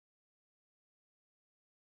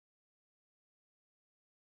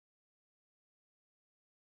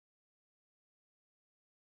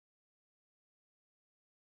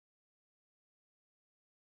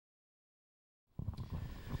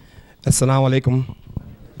Assalamu alaikum.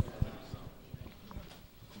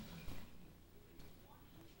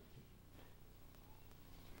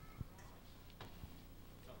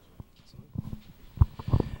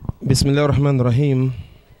 Bismillah ar-Rahman ar-Rahim.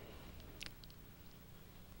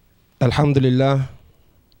 Alhamdulillah.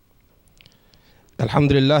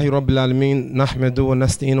 Alhamdulillahi Rabbil Alameen. Nahmadu wa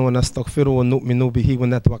nasta'inu wa nastaghfiru wa nu'minu bihi wa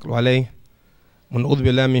natawakkalu alayh. Wa na'udhu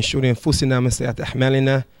billahi min shururi anfusina wa min sayyiati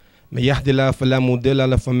a'malina. Man yahdihillahu fala mudilla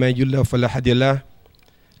lahu wa man yudlil fala hadiya lahu.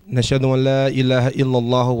 Nashhadu an la ilaha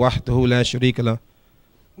illallah wahdahu la sharika lahu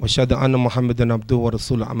wa ashhadu anna Muhammadan abduhu wa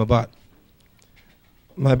rasuluhu, amma ba'd.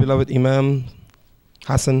 My beloved Imam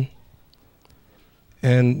Hassan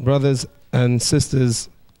and brothers and sisters,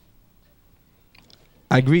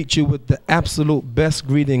 I greet you with the absolute best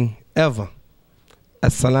greeting ever.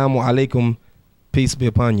 Assalamu alaikum, peace be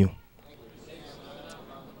upon you.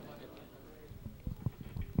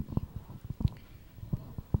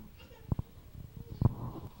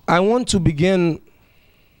 I want to begin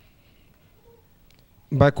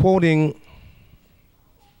by quoting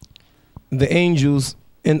the angels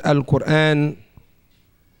in Al-Qur'an,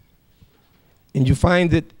 and you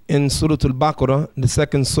find it in Surah Al-Baqarah, the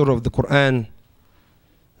second surah of the Qur'an.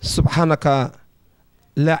 Subhanaka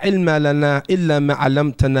la ilma lana illa ma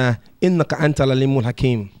 'allamtana innaka antal alimul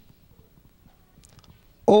hakim.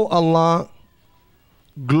 O Allah,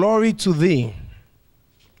 glory to thee.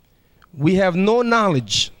 We have no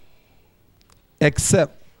knowledge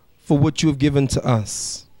except for what you have given to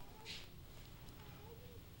us.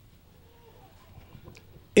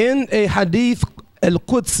 In a hadith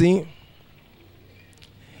al-Qudsi,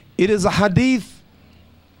 it is a hadith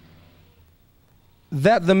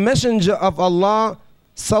that the Messenger of Allah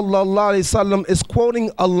sallallahu alaihi wasallam is quoting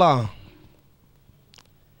Allah.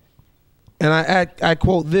 And I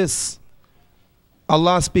quote this,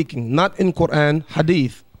 Allah speaking, not in Quran,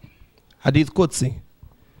 hadith Qudsi.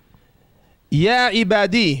 Ya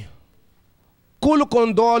ibadi,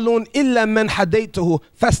 kulukun dalun illa man hadaytuhu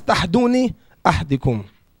fastahduni ahdikum.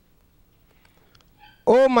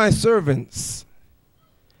 O my servants,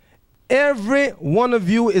 every one of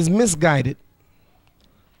you is misguided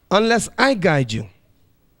unless I guide you.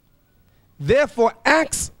 Therefore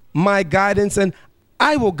ask my guidance and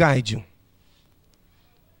I will guide you.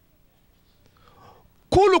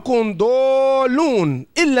 Kulukun dolun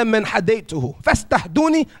illa man hadaytuhu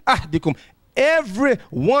fastahduni ahdikum. Every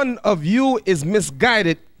one of you is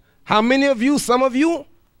misguided. How many of you? Some of you?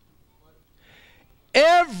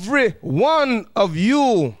 Every one of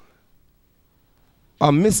you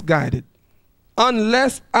are misguided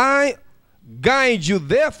unless I guide you.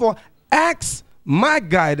 Therefore, ask my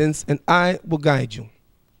guidance and I will guide you.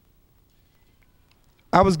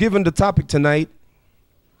 I was given the topic tonight,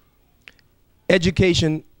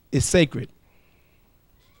 education is sacred.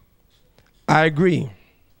 I agree.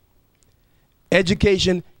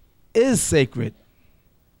 Education is sacred.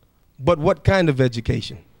 But what kind of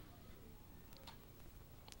education?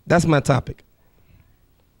 That's my topic.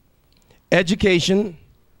 Education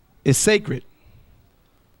is sacred.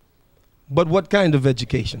 But what kind of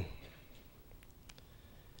education?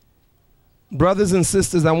 Brothers and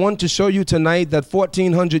sisters, I want to show you tonight that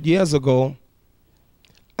 1400 years ago,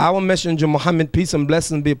 our Messenger Muhammad, peace and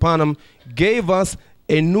blessings be upon him, gave us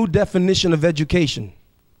a new definition of education.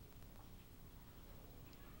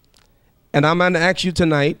 And I'm going to ask you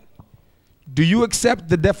tonight, do you accept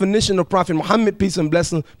the definition of Prophet Muhammad, peace and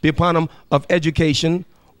blessings be upon him, of education,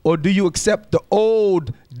 or do you accept the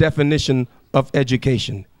old definition of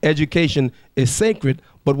education? Education is sacred,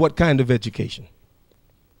 but what kind of education?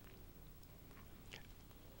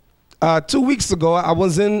 2 weeks ago, I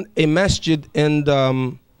was in a masjid in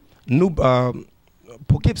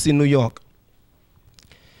Poughkeepsie, New York.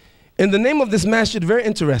 And the name of this masjid, very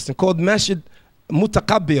interesting, called Masjid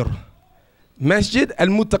Mutakabbir. Masjid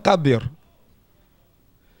al-Mutakabbir.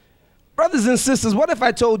 Brothers and sisters, what if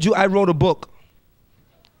I told you I wrote a book,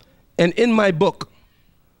 and in my book,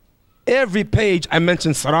 every page I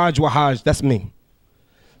mentioned Siraj Wahhaj, that's me.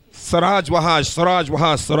 Siraj Wahhaj, Siraj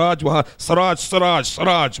Wahhaj, Siraj Wahhaj,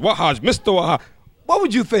 Siraj Wahhaj, Mr. Wahhaj. What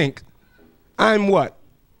would you think? I'm what?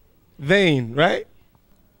 Zayn, right?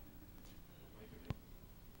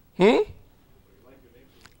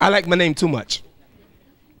 I like my name too much.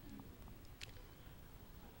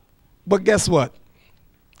 But guess what?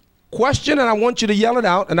 Question, and I want you to yell it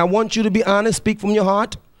out, and I want you to be honest, speak from your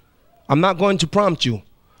heart. I'm not going to prompt you.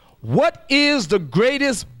 What is the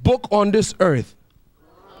greatest book on this earth?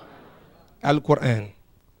 Al-Qur'an.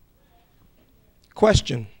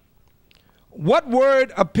 Question. What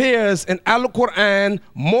word appears in Al-Qur'an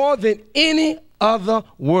more than any other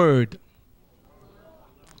word?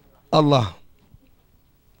 Allah.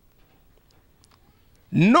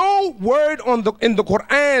 No word in the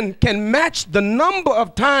Qur'an can match the number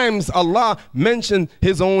of times Allah mentioned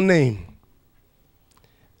his own name.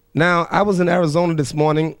 Now, I was in Arizona this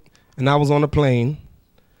morning, and I was on a plane.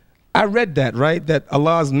 I read that, right, that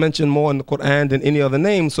Allah is mentioned more in the Qur'an than any other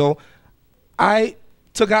name. So I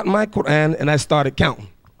took out my Qur'an, and I started counting.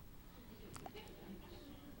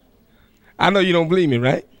 I know you don't believe me,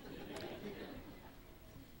 right?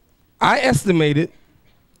 I estimated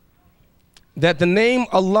that the name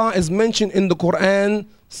Allah is mentioned in the Qur'an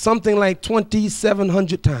something like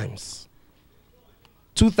 2,700 times.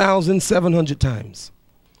 2,700 times.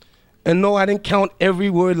 And no, I didn't count every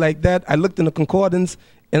word like that. I looked in the concordance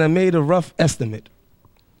and I made a rough estimate.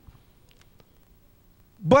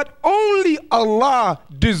 But only Allah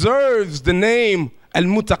deserves the name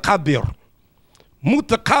Al-Mutakabbir.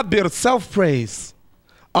 Mutakabbir, self-praise.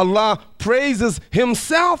 Allah praises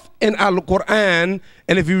himself in Al-Qur'an,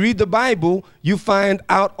 and if you read the Bible, you find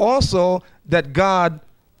out also that God,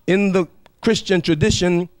 in the Christian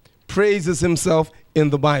tradition, praises himself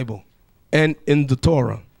in the Bible and in the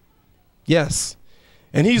Torah. Yes.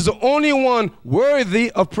 And he's the only one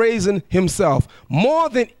worthy of praising himself. More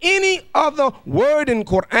than any other word in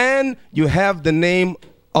Qur'an, you have the name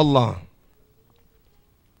Allah.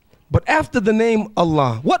 But after the name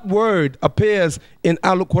Allah, what word appears in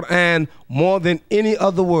Al-Qur'an more than any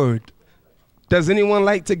other word? Does anyone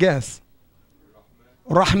like to guess?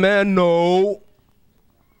 Rahman, no.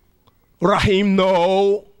 Rahim,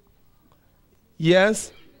 no.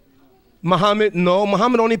 Yes. Muhammad, no.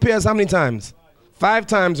 Muhammad only appears how many times? 5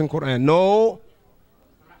 times in Qur'an. No.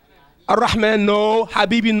 Ar-Rahman, no.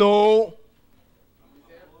 Habibi, no.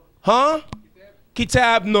 Huh?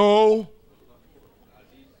 Kitab, no.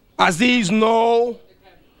 Aziz, no.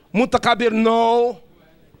 Mutakabir, no.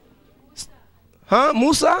 Huh?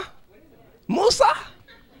 Musa? Musa?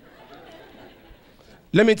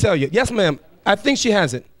 Let me tell you. Yes, ma'am. I think she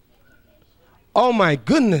has it. Oh, my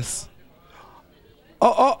goodness.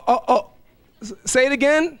 Oh. Say it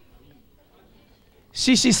again.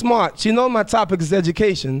 She's smart. She knows my topic is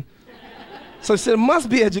education. So she said, it must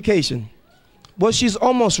be education. Well, she's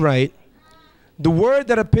almost right. The word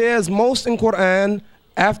that appears most in Qur'an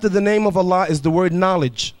after the name of Allah is the word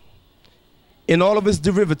knowledge in all of its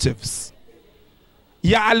derivatives.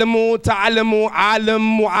 Ya'lamu, ta'alamu,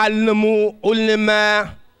 alam, mu'allamu,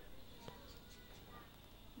 ulama.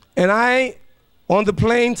 And I, on the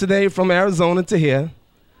plane today from Arizona to here,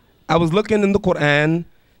 I was looking in the Qur'an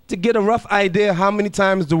to get a rough idea how many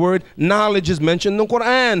times the word knowledge is mentioned in the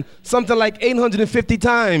Qur'an. Something like 850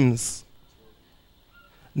 times.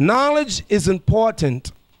 Knowledge is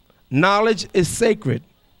important. Knowledge is sacred.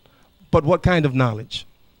 But what kind of knowledge?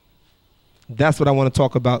 That's what I want to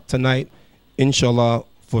talk about tonight, inshallah,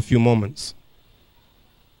 for a few moments.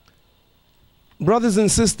 Brothers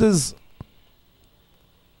and sisters,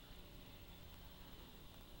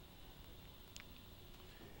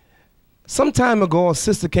 some time ago, a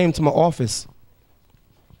sister came to my office,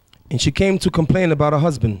 and she came to complain about her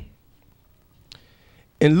husband.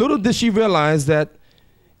 And little did she realize that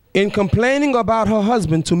in complaining about her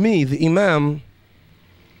husband to me, the imam,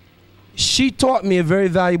 she taught me a very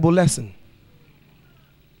valuable lesson.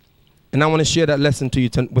 And I want to share that lesson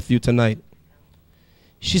with you tonight.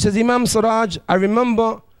 She says, Imam Siraj, I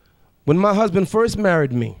remember when my husband first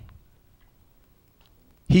married me,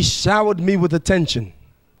 he showered me with attention.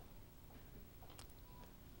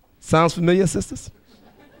 Sounds familiar, sisters?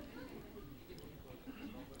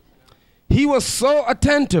 He was so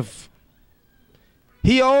attentive.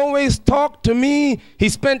 He always talked to me. He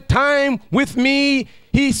spent time with me.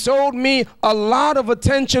 He showed me a lot of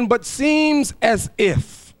attention, but seems as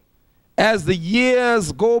if, as the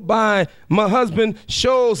years go by, my husband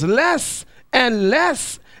shows less and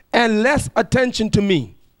less and less attention to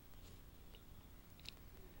me.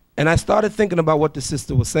 And I started thinking about what the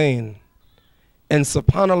sister was saying. And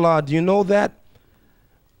subhanAllah, do you know that?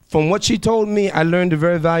 From what she told me, I learned a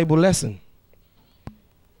very valuable lesson.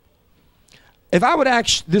 If I would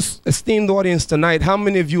ask this esteemed audience tonight, how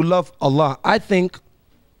many of you love Allah? I think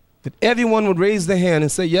that everyone would raise their hand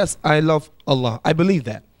and say, yes, I love Allah. I believe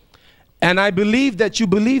that. And I believe that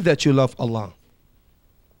you love Allah.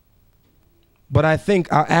 But I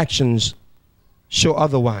think our actions show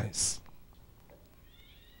otherwise.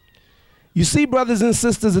 You see, brothers and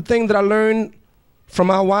sisters, the thing that I learned from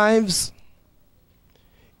our wives,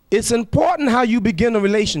 it's important how you begin a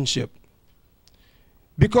relationship.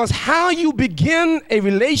 Because how you begin a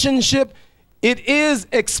relationship, it is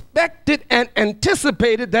expected and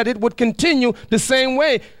anticipated that it would continue the same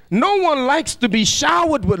way. No one likes to be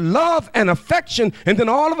showered with love and affection, and then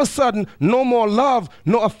all of a sudden, no more love,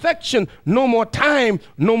 no affection, no more time,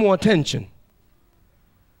 no more attention.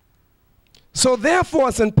 So therefore,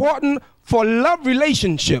 it's important for love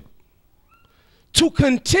relationship to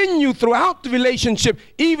continue throughout the relationship.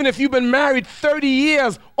 Even if you've been married 30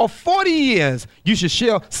 years or 40 years, you should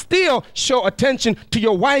still show attention to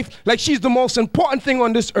your wife like she's the most important thing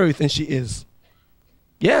on this earth, and she is.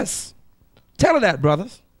 Yes. Tell her that,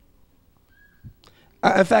 brothers.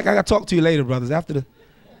 In fact, I got to talk to you later, brothers.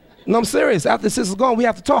 No, I'm serious. After the sister's gone, we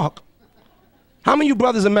have to talk. How many of you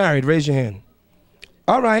brothers are married? Raise your hand.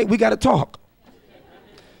 All right, we got to talk.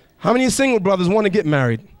 How many single brothers want to get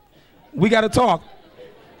married? We got to talk.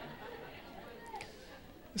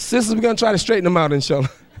 Sisters, we're going to try to straighten them out, inshallah.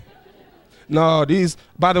 No, these,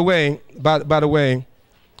 by the way,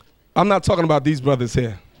 I'm not talking about these brothers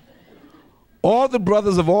here. All the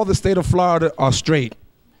brothers of all the state of Florida are straight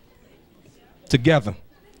together.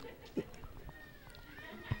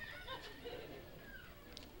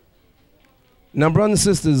 Now, brothers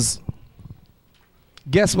and sisters,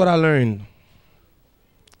 guess what I learned?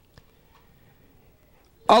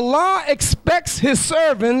 Allah expects his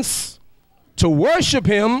servants to worship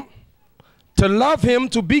him, to love him,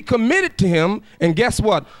 to be committed to him. And guess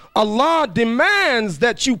what? Allah demands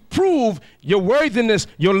that you prove your worthiness,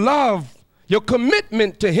 your love, your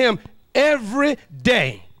commitment to him every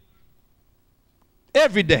day.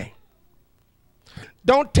 Every day.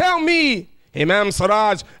 Don't tell me, Imam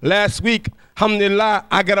Siraj, last week, alhamdulillah,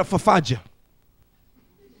 I got up for Fajr.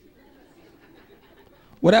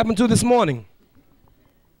 What happened to this morning?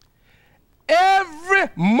 Every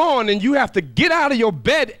morning you have to get out of your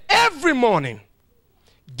bed every morning.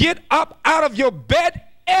 Get up out of your bed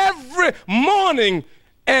every morning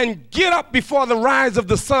and get up before the rise of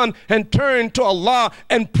the sun and turn to Allah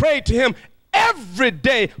and pray to him every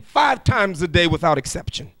day, 5 times a day without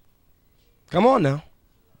exception. Come on now.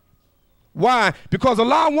 Why? Because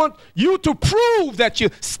Allah wants you to prove that you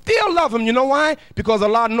still love him. You know why? Because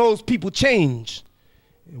Allah knows people change.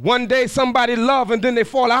 One day somebody love and then they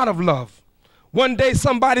fall out of love. One day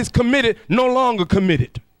somebody's committed, no longer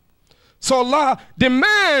committed. So Allah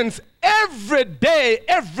demands every day,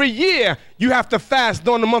 every year, you have to fast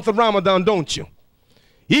during the month of Ramadan, don't you?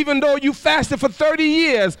 Even though you fasted for 30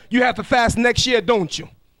 years, you have to fast next year, don't you?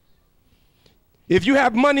 If you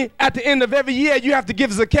have money at the end of every year, you have to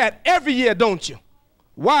give zakat every year, don't you?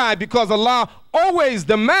 Why? Because Allah always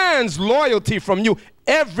demands loyalty from you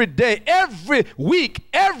every day, every week,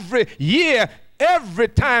 every year, every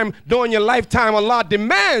time during your lifetime. Allah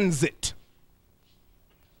demands it.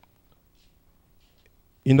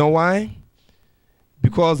 You know why?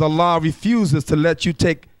 Because Allah refuses to let you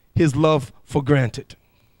take his love for granted.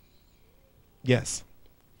 Yes.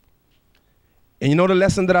 And you know the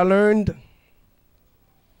lesson that I learned?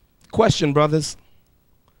 Question, brothers.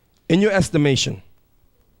 In your estimation,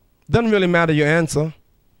 doesn't really matter your answer.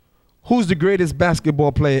 Who's the greatest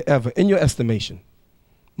basketball player ever, in your estimation?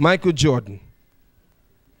 Michael Jordan,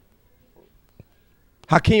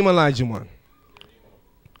 Hakeem Olajuwon,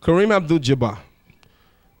 Kareem Abdul-Jabbar.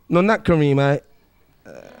 No, not Kareem.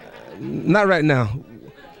 Not right now.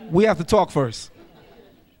 We have to talk first.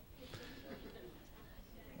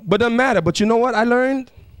 But doesn't matter. But you know what I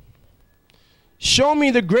learned? Show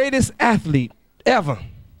me the greatest athlete ever.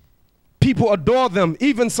 People adore them.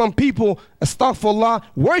 Even some people, astaghfirullah,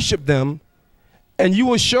 worship them. And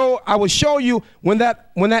I will show you when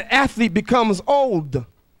that athlete becomes old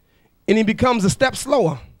and he becomes a step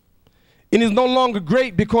slower. And he's no longer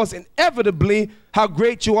great, because inevitably how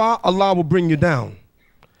great you are, Allah will bring you down.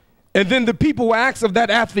 And then the people will ask of that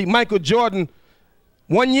athlete, Michael Jordan,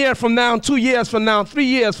 1 year from now, 2 years from now, 3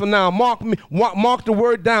 years from now, mark the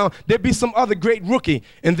word down, there'll be some other great rookie,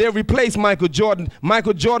 and they'll replace Michael Jordan.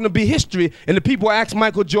 Michael Jordan will be history, and the people will ask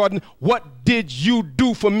Michael Jordan, what did you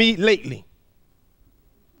do for me lately?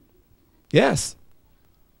 Yes.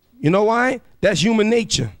 You know why? That's human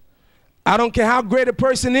nature. I don't care how great a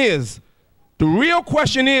person is. The real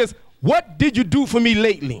question is, what did you do for me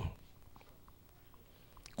lately?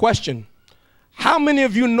 Question. How many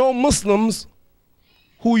of you know Muslims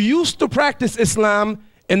who used to practice Islam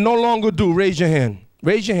and no longer do? Raise your hand.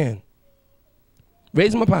 Raise your hand.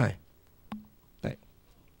 Raise them up high. Right.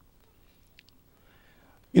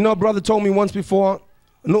 You know, a brother told me once before,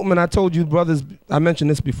 Nutman, I told you, brothers, I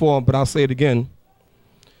mentioned this before, but I'll say it again.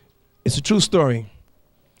 It's a true story.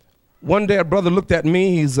 One day a brother looked at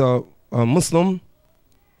me, he's a Muslim.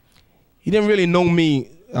 He didn't really know me,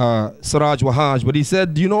 Siraj Wahhaj, but he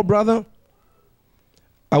said, do you know, brother,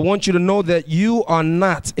 I want you to know that you are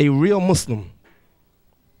not a real Muslim.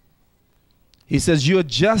 He says, you're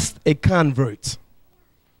just a convert.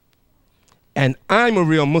 And I'm a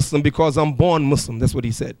real Muslim because I'm born Muslim. That's what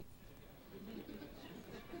he said.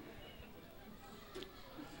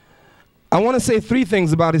 I want to say three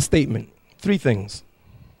things about his statement. Three things.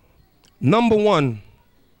 Number one,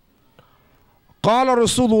 قال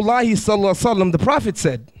رسول الله صلى الله عليه وسلم, the Prophet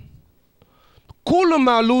said, كل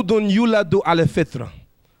مولود يولد على الفطرة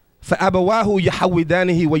فأبواه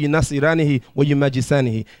يحودانه وينصرانه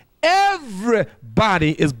ويمجسانه.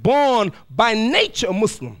 Everybody is born by nature a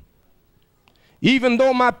Muslim. Even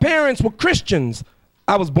though my parents were Christians,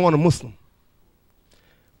 I was born a Muslim.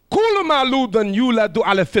 كل مولود يولد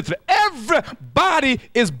على الفطرة. Everybody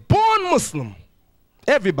is born Muslim.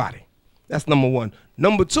 Everybody. That's number one.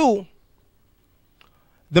 Number two,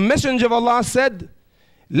 the Messenger of Allah said,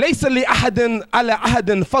 ليس لأحد على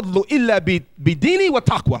أحد فضل إلا بديني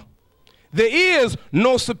وتقوى. There is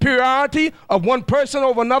no superiority of one person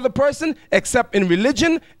over another person except in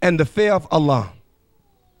religion and the fear of Allah.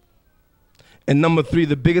 And number three,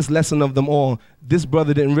 the biggest lesson of them all, this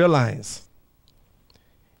brother didn't realize.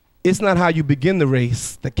 It's not how you begin the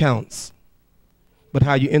race that counts, but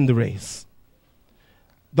how you end the race.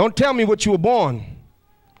 Don't tell me what you were born.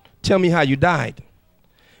 Tell me how you died.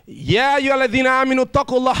 يا أيها الذين آمنوا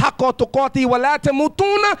اتقوا الله حق تقاته ولا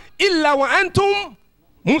تموتون إلا وأنتم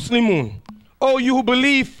مسلمون. Oh, you who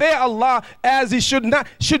believe, fear Allah as He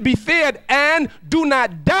should be feared, and do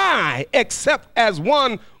not die except as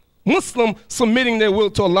one Muslim submitting their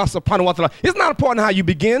will to Allah subhanahu wa ta'ala. It's not important how you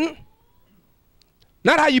begin.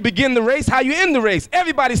 Not how you begin the race, how you end the race.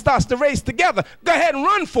 Everybody starts the race together. Go ahead and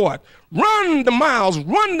run for it. Run the miles,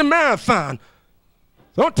 run the marathon.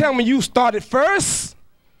 Don't tell me you started first,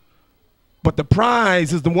 but the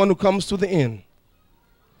prize is the one who comes to the end.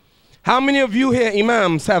 How many of you here,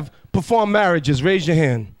 imams, have performed marriages? Raise your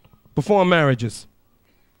hand. Perform marriages.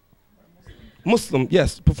 Muslim,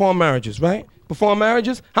 yes, perform marriages, right? Perform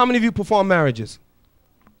marriages. How many of you perform marriages?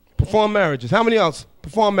 Perform marriages. How many else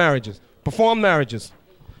perform marriages? Perform marriages.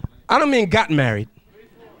 I don't mean got married.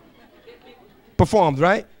 Performed,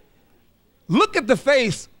 right? Look at the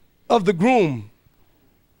face of the groom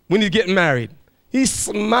when he's getting married. He's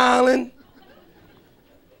smiling.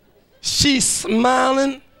 She's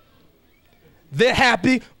smiling. They're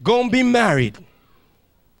happy, gonna be married.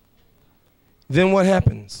 Then what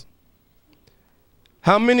happens?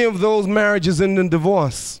 How many of those marriages end in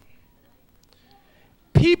divorce?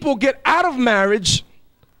 People get out of marriage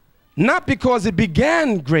not because it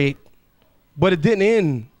began great, but it didn't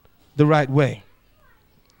end the right way.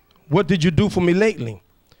 What did you do for me lately?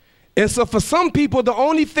 And so for some people, the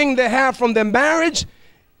only thing they have from their marriage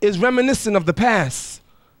is reminiscent of the past,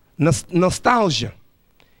 nostalgia,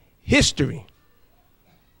 history.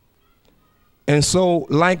 And so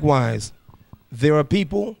likewise, there are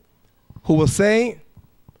people who will say,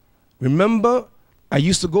 remember, I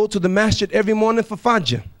used to go to the masjid every morning for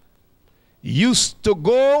Fajr. Used to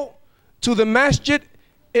go to the masjid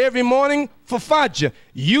every morning for Fajr.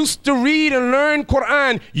 Used to read and learn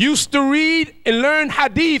Qur'an. Used to read and learn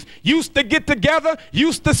Hadith. Used to get together.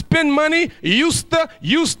 Used to spend money. Used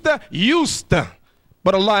to.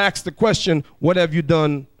 But Allah asked the question, what have you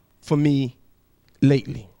done for me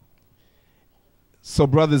lately? So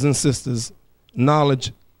brothers and sisters,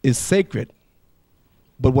 knowledge is sacred,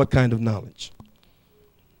 but what kind of knowledge?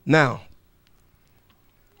 Now,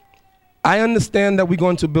 I understand that we're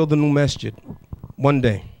going to build a new masjid one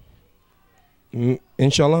day.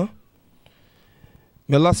 Inshallah.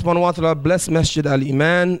 May Allah subhanahu wa ta'ala bless Masjid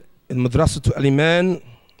al-Iman and Madrasatu al-Iman,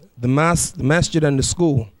 the masjid and the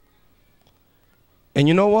school. And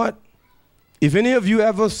you know what? If any of you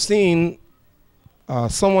ever seen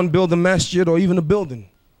someone build a masjid or even a building,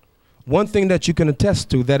 one thing that you can attest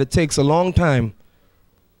to, that it takes a long time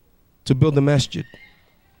to build a masjid.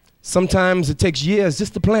 Sometimes it takes years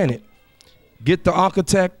just to plan it. Get the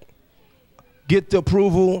architect, get the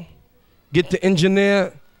approval, get the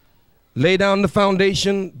engineer, lay down the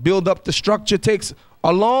foundation, build up the structure. It takes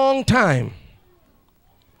a long time.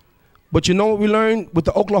 But you know what we learned with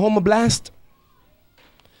the Oklahoma blast?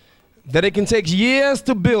 That it can take years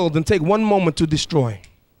to build and take one moment to destroy.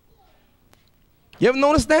 You ever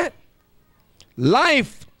notice that?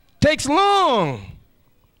 Life takes long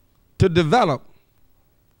to develop,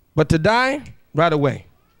 but to die, right away.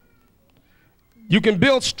 You can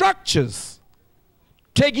build structures,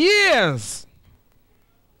 take years,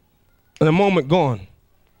 and a moment gone.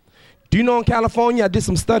 Do you know in California, I did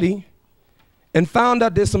some study and found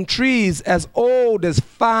out there's some trees as old as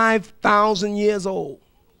 5,000 years old.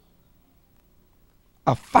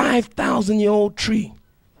 A 5,000-year-old tree.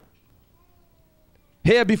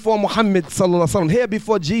 here before Muhammad sallallahu alaihi wasallam, here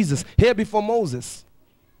before Jesus, here before Moses.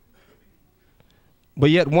 But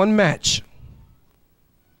yet one match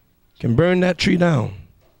can burn that tree down.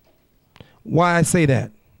 Why I say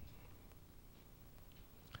that?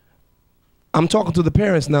 I'm talking to the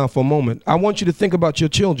parents now for a moment. I want you to think about your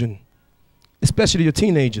children, especially your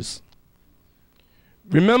teenagers.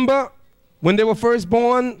 Remember when they were first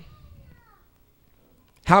born,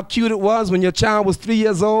 how cute it was when your child was 3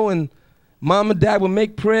 years old and mom and dad would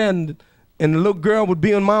make prayer and the little girl would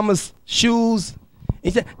be in mama's shoes.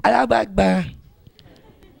 And she said, Allahu Akbar.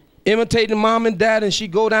 Imitating mom and dad, and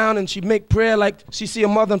she'd go down and she'd make prayer like she see her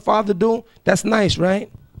mother and father do. That's nice,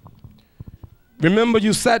 right? Remember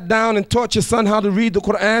you sat down and taught your son how to read the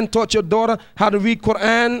Qur'an, taught your daughter how to read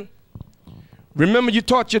Qur'an. Remember you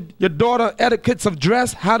taught your daughter etiquettes of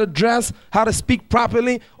dress, how to speak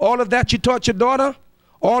properly. All of that you taught your daughter.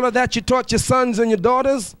 All of that you taught your sons and your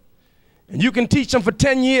daughters. And you can teach them for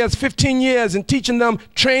 10 years, 15 years, and teaching them,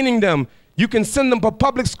 training them. You can send them to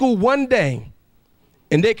public school one day,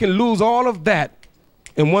 and they can lose all of that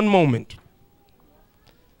in one moment.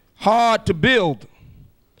 Hard to build,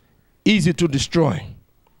 easy to destroy.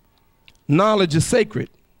 Knowledge is sacred,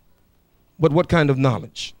 but what kind of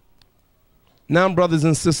knowledge? Now, brothers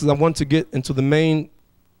and sisters, I want to get into the main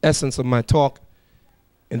essence of my talk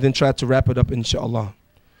and then try to wrap it up, inshallah.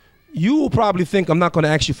 You will probably think I'm not going to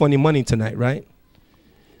ask you for any money tonight, right?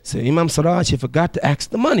 Say, Imam Siraj, you forgot to ask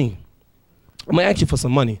the money. I'm going to ask you for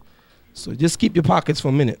some money. So just keep your pockets for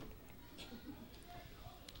a minute.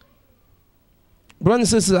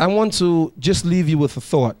 Brothers and sisters, I want to just leave you with a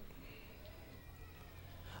thought.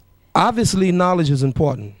 Obviously, knowledge is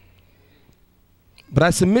important. But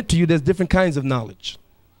I submit to you there's different kinds of knowledge.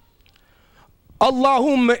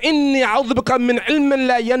 Allahumma inni a'udhu min ilmin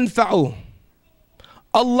la yanfa'u.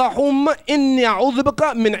 Allahumma inni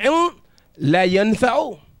a'udhu min ilm la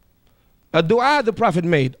yanfa'u. A dua the Prophet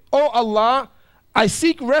made. Oh Allah, I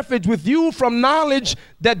seek refuge with you from knowledge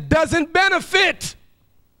that doesn't benefit.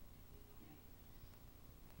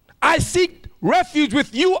 I seek refuge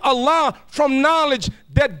with you, Allah, from knowledge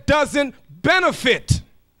that doesn't benefit.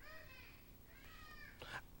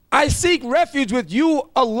 I seek refuge with you,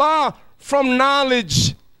 Allah, from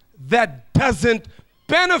knowledge that doesn't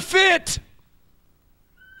benefit.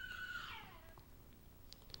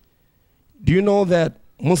 Do you know that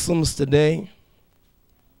Muslims today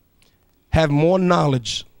have more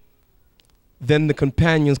knowledge than the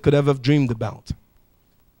companions could ever have dreamed about?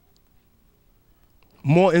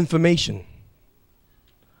 More information,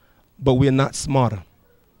 but we're not smarter.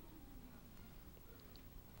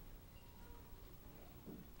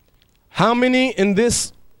 How many in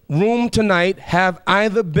this room tonight have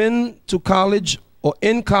either been to college or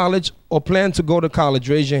in college or plan to go to college?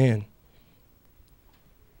 Raise your hand.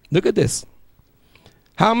 Look at this.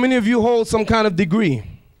 How many of you hold some kind of degree?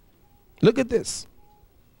 Look at this.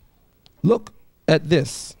 Look at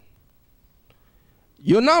this.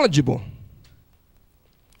 You're knowledgeable.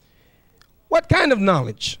 What kind of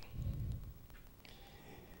knowledge?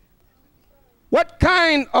 What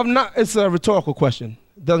kind of knowledge? It's a rhetorical question.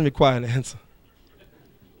 It doesn't require an answer.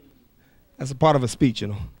 That's a part of a speech, you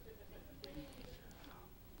know.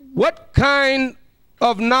 What kind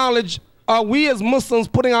of knowledge are we as Muslims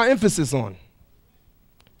putting our emphasis on?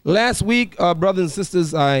 Last week, brothers and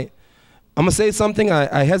sisters, I'm going to say something.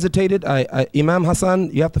 I hesitated. Imam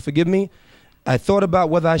Hassan, you have to forgive me. I thought about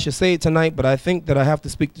whether I should say it tonight, but I think that I have to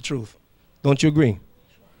speak the truth. Don't you agree?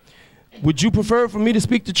 Would you prefer for me to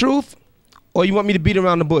speak the truth, or you want me to beat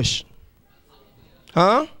around the bush?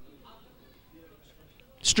 Huh?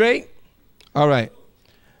 Straight? All right.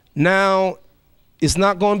 Now, it's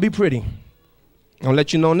not going to be pretty. I'll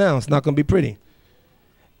let you know now. It's not going to be pretty.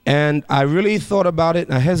 And I really thought about it,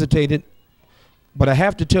 and I hesitated, but I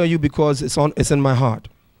have to tell you because it's in my heart.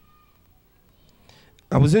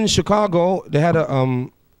 I was in Chicago. They had a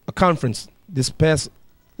conference this past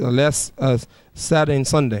last Saturday and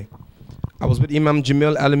Sunday. I was with Imam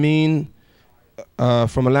Jamil Alameen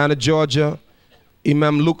from Atlanta, Georgia,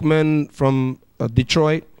 Imam Lukman from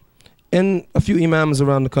Detroit, and a few imams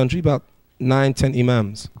around the country, about 9, 10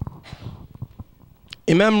 imams.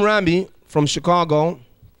 Imam Rami from Chicago,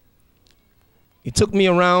 he took me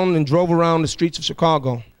around and drove around the streets of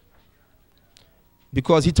Chicago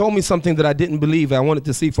because he told me something that I didn't believe. I wanted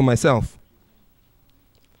to see for myself.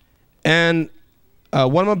 And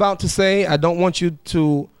what I'm about to say, I don't want you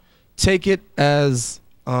to take it as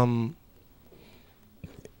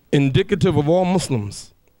indicative of all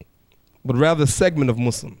Muslims, but rather a segment of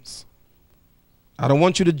Muslims. I don't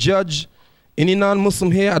want you to judge any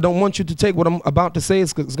non-Muslim here. I don't want you to take what I'm about to say.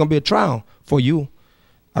 It's going to be a trial for you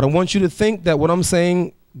I don't want you to think that what I'm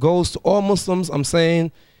saying goes to all Muslims. I'm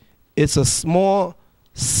saying it's a small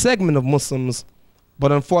segment of Muslims,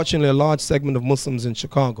 but unfortunately a large segment of Muslims in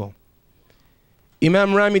Chicago.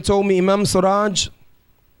 Imam Rami told me, Imam Siraj,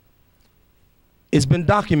 it's been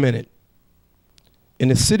documented in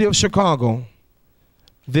the city of Chicago,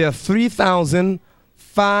 there are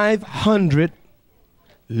 3,500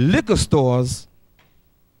 liquor stores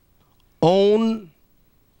owned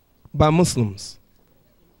by Muslims.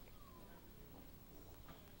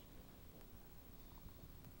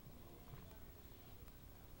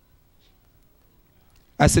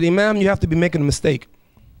 I said, Imam, you have to be making a mistake.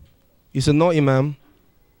 He said, no, Imam.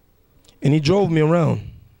 And he drove me around.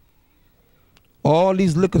 All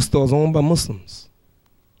these liquor stores owned by Muslims.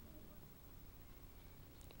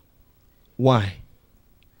 Why?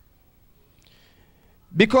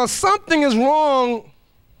 Because something is wrong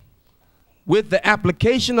with the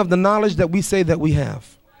application of the knowledge that we say that we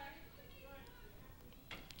have.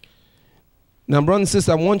 Now, brothers and sisters,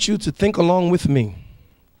 I want you to think along with me.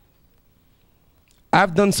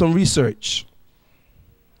 I've done some research.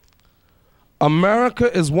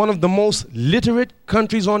 America is one of the most literate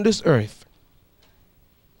countries on this earth.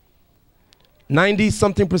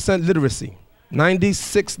 90-something% literacy.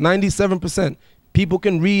 96, 97%. People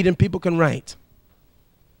can read and people can write.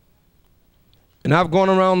 And I've gone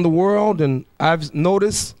around the world and I've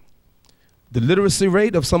noticed the literacy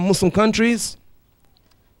rate of some Muslim countries.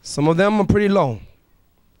 Some of them are pretty low.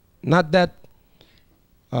 Not that,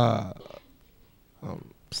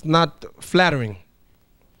 it's not flattering.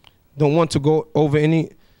 Don't want to go over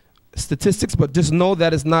any statistics, but just know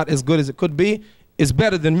that it's not as good as it could be. It's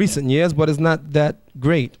better than recent years, but it's not that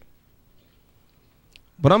great.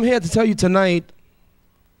 But I'm here to tell you tonight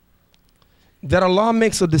that Allah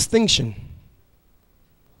makes a distinction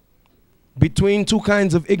between two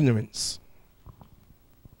kinds of ignorance.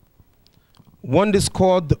 One is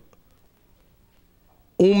called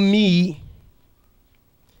ummi,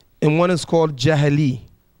 and one is called jahili.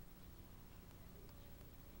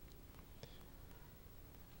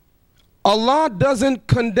 Allah doesn't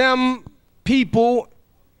condemn people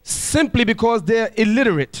simply because they're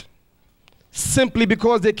illiterate, simply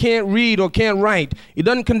because they can't read or can't write. He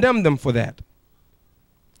doesn't condemn them for that.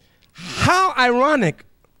 How ironic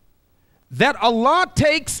that Allah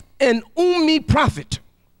takes an ummi prophet,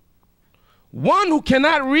 one who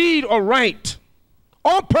cannot read or write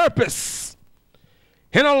on purpose,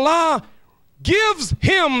 and Allah gives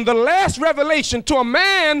him the last revelation to a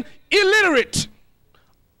man illiterate,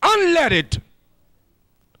 unlettered.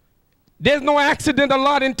 There's no accident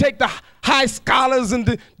Allah didn't take the high scholars and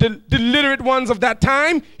the literate ones of that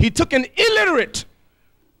time. He took an illiterate.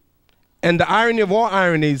 And the irony of all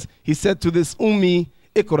ironies, he said to this ummi,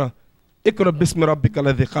 Iqra bismi rabbika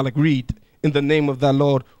alladhi khalaq, read in the name of thy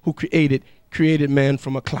Lord who created man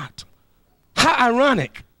from a clot. How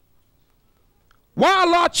ironic. Why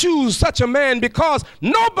Allah choose such a man? Because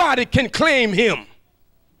nobody can claim him.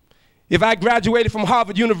 If I graduated from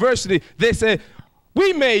Harvard University, they say,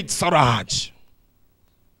 we made Siraj.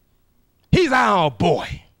 He's our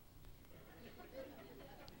boy.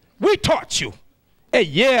 We taught you. At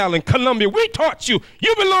Yale and Columbia, we taught you.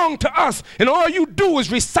 You belong to us, and all you do is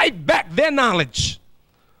recite back their knowledge.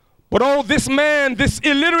 But oh, this man, this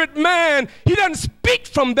illiterate man, he doesn't speak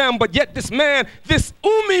from them, but yet this man, this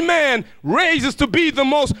ummi man, raises to be the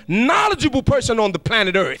most knowledgeable person on the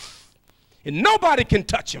planet Earth. And nobody can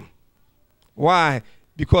touch him. Why?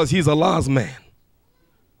 Because he's Allah's man.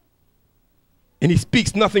 And he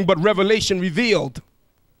speaks nothing but revelation revealed.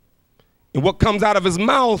 And what comes out of his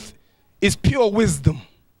mouth is pure wisdom.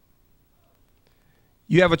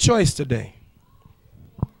 You have a choice today.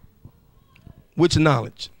 Which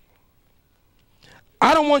knowledge?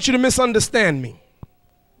 I don't want you to misunderstand me.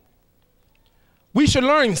 We should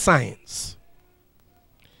learn science.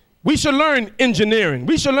 We should learn engineering.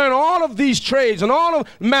 We should learn all of these trades and all of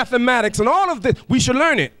mathematics and all of this. We should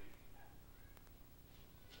learn it.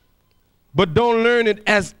 But don't learn it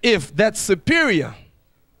as if that's superior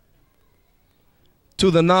to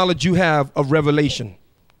the knowledge you have of revelation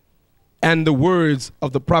and the words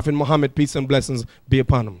of the Prophet Muhammad, peace and blessings be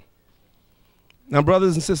upon him. Now,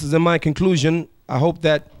 brothers and sisters, in my conclusion, I hope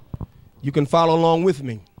that you can follow along with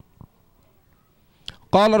me.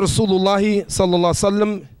 قال رسول الله صلى الله عليه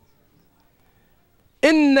وسلم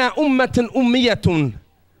إن أمة أمية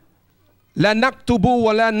لا نكتب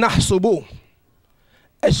ولا نحسب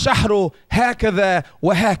الشهر هكذا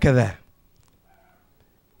وهكذا.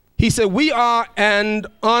 He said, we are an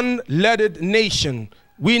unlettered nation.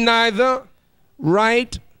 We neither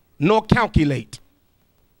write nor calculate.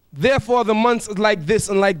 Therefore, the months are like this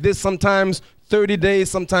and like this, sometimes 30 days,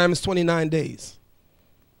 sometimes 29 days.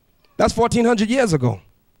 That's 1400 years ago.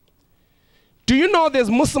 Do you know there's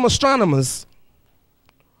Muslim astronomers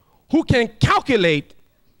who can calculate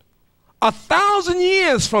 1,000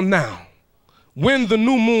 years from now when the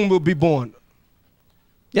new moon will be born?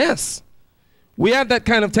 Yes, we have that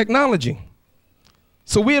kind of technology.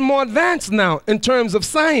 So we're more advanced now in terms of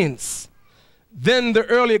science than the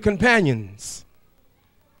earlier companions.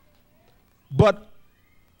 But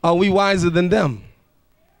are we wiser than them?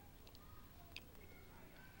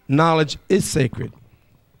 Knowledge is sacred.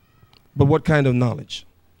 But what kind of knowledge?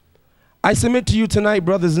 I submit to you tonight,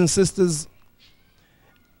 brothers and sisters,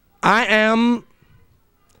 I am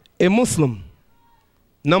a Muslim.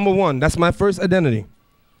 Number one, that's my first identity.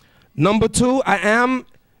 Number two, I am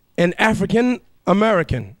an African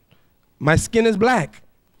American. My skin is black.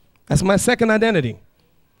 That's my second identity.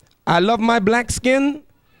 I love my black skin.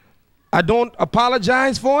 I don't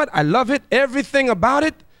apologize for it. I love it, everything about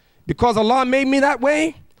it, because Allah made me that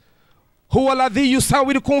way. It's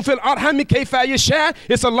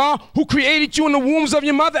Allah who created you in the wombs of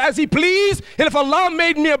your mother as He pleased. And if Allah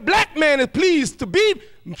made me a black man and pleased to be,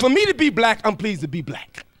 for me to be black, I'm pleased to be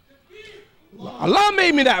black. Allah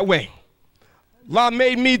made me that way. Allah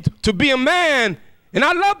made me to be a man, and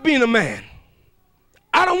I love being a man.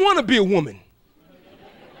 I don't want to be a woman.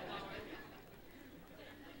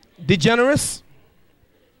 Degenerous.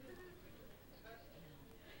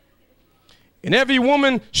 And every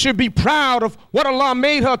woman should be proud of what Allah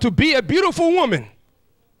made her to be, a beautiful woman.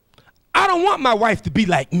 I don't want my wife to be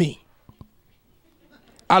like me.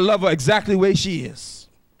 I love her exactly the way she is.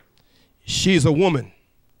 She's a woman.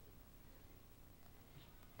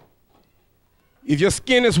 If your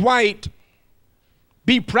skin is white,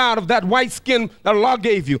 be proud of that white skin that Allah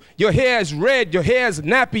gave you. Your hair is red, your hair is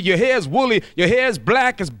nappy, your hair is woolly, your hair is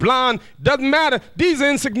black, it's blonde. Doesn't matter. These are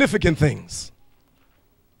insignificant things.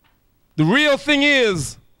 The real thing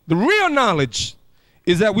is, the real knowledge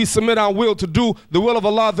is that we submit our will to do the will of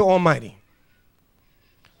Allah the Almighty.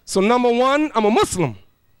 So number one, I'm a Muslim.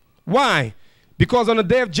 Why? Because on the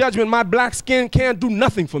day of judgment, my black skin can't do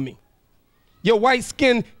nothing for me. Your white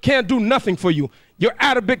skin can't do nothing for you. Your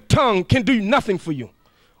Arabic tongue can do nothing for you.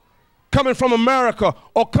 Coming from America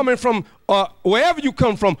or coming from wherever you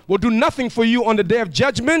come from will do nothing for you on the day of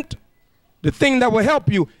judgment. The thing that will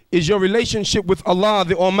help you is your relationship with Allah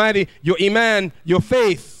the Almighty, your iman, your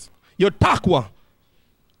faith, your taqwa.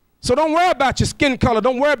 So don't worry about your skin color.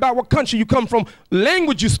 Don't worry about what country you come from,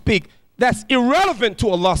 language you speak. That's irrelevant to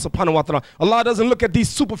Allah subhanahu wa ta'ala. Allah doesn't look at these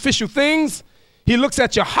superficial things. He looks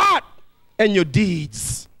at your heart and your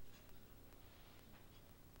deeds.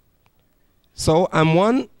 So I'm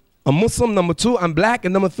one, a Muslim. Number two, I'm black.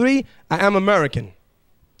 And number three, I am American.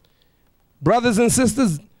 Brothers and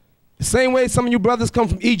sisters, the same way some of you brothers come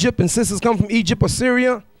from Egypt and sisters come from Egypt or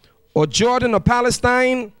Syria or Jordan or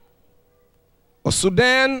Palestine or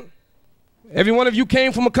Sudan. Every one of you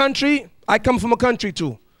came from a country. I come from a country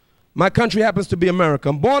too. My country happens to be America.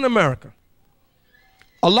 I'm born in America.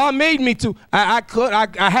 Allah made me to. I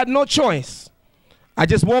had no choice. I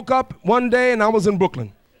just woke up one day and I was in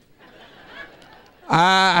Brooklyn.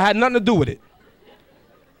 I had nothing to do with it.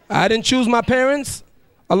 I didn't choose my parents.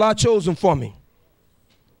 Allah chose them for me.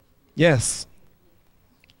 Yes.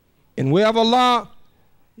 And wherever Allah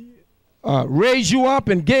raised you up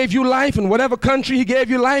and gave you life, in whatever country He gave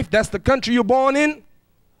you life, that's the country you're born in.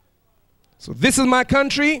 So this is my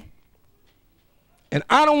country. And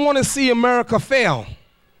I don't want to see America fail.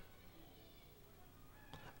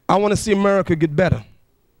 I want to see America get better.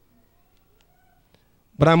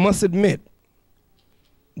 But I must admit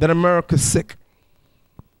that America's sick.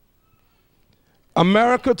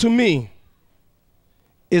 America, to me,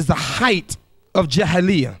 is the height of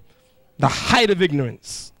jahiliyyah, the height of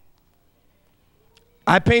ignorance.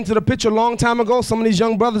 I painted a picture a long time ago. Some of these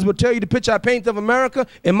young brothers will tell you the picture I painted of America.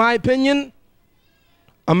 In my opinion,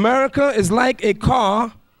 America is like a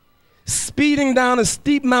car speeding down a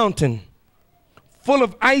steep mountain full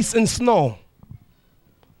of ice and snow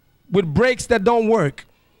with brakes that don't work,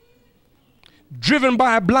 driven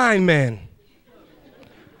by a blind man,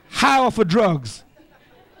 high off of drugs.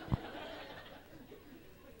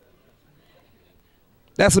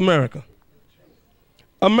 That's America.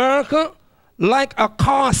 America, like a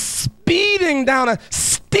car speeding down a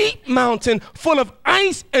steep mountain full of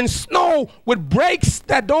ice and snow with brakes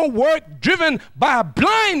that don't work, driven by a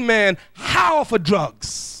blind man, high off of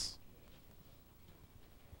drugs.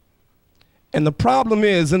 And the problem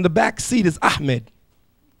is, in the back seat is Ahmed.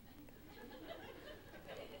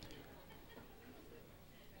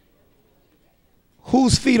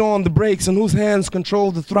 Whose feet are on the brakes and whose hands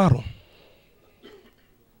control the throttle?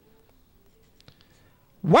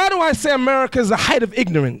 Why do I say America is the height of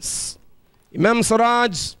ignorance? Imam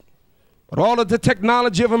Siraj, but all of the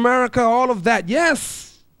technology of America, all of that,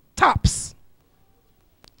 yes, tops.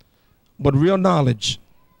 But real knowledge,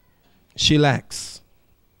 she lacks.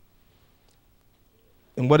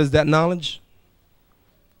 And what is that knowledge?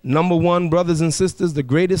 Number one, brothers and sisters, the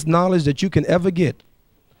greatest knowledge that you can ever get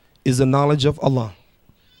is the knowledge of Allah.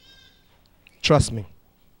 Trust me.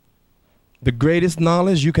 The greatest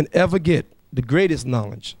knowledge you can ever get, the greatest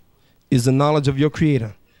knowledge, is the knowledge of your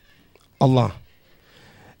Creator, Allah.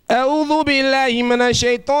 أعوذ بالله من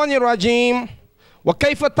الشيطان الرجيم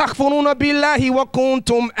وكيف تكفرون بالله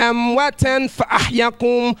وكنتم أمواتا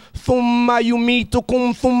فأحياكم ثم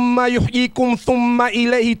يميتكم ثم يحييكم ثم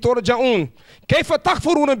إليه ترجعون. كيف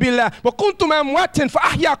تكفرون بالله وكنتم أمواتا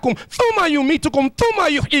فأحياكم ثم يميتكم ثم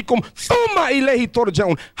يحييكم ثم إليه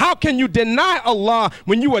ترجعون. How can you deny Allah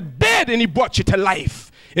when you were dead and He brought you to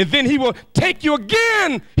life? And then He will take you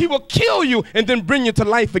again, He will kill you and then bring you to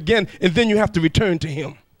life again, and then you have to return to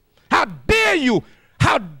Him. How dare you?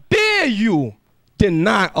 How dare you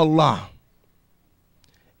deny Allah?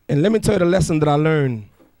 And let me tell you the lesson that I learned.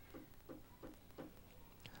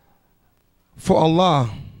 For Allah,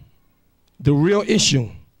 the real issue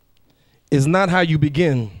is not how you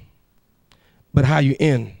begin, but how you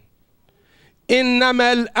end.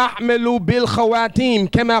 إنما الأعمال بالخواتيم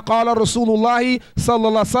كما قال رسول الله صلى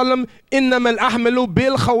الله عليه وسلم إنما الأعمال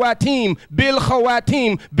بالخواتيم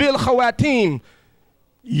بالخواتيم بالخواتيم.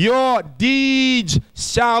 Your deeds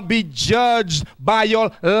shall be judged by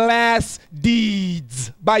your last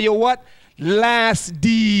deeds. By your what? Last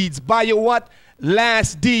deeds. By your what?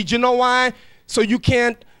 Last deeds. You know why? So you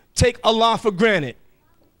can't take Allah for granted.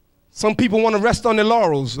 Some people want to rest on their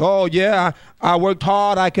laurels. Oh yeah, I worked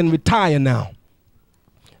hard, I can retire now.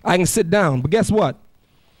 I can sit down. But guess what?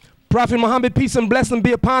 Prophet Muhammad, peace and blessing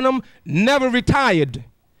be upon him, never retired.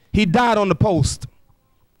 He died on the post.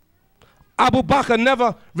 Abu Bakr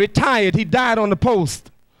never retired. He died on the post.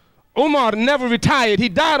 Umar never retired. He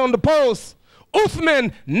died on the post.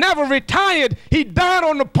 Uthman never retired. He died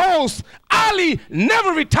on the post. Ali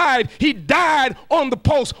never retired. He died on the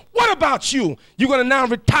post. What about you? You going to now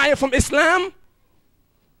retire from Islam?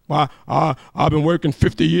 Well, I've been working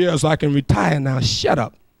 50 years. I can retire now. Shut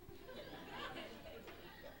up.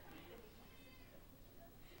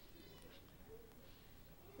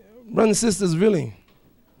 Brothers and sisters, really,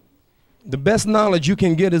 the best knowledge you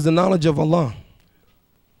can get is the knowledge of Allah.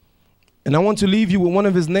 And I want to leave you with one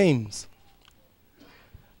of His names.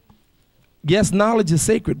 Yes, knowledge is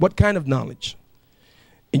sacred. What kind of knowledge?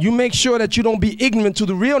 And you make sure that you don't be ignorant to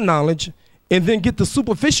the real knowledge and then get the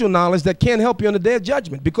superficial knowledge that can't help you on the day of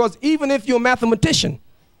judgment. Because even if you're a mathematician,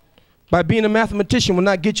 by being a mathematician will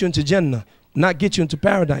not get you into Jannah, not get you into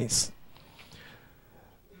paradise.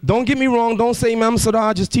 Don't get me wrong. Don't say Imam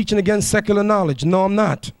Siraj is teaching against secular knowledge. No, I'm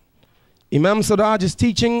not. Imam Siraj is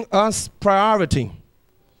teaching us priority.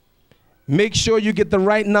 Make sure you get the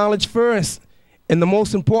right knowledge first. And the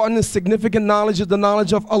most important and significant knowledge is the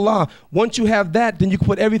knowledge of Allah. Once you have that, then you can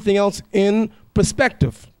put everything else in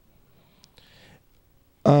perspective.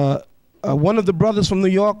 One of the brothers from New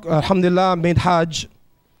York, alhamdulillah, made Hajj.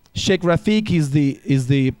 Sheikh Rafiq, is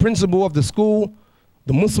the principal of the school,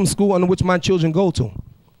 the Muslim school under which my children go to.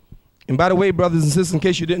 And by the way, brothers and sisters, in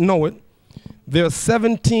case you didn't know it, there are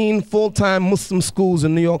 17 full-time Muslim schools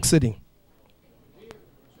in New York City.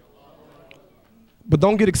 But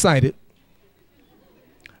don't get excited,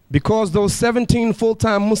 because those 17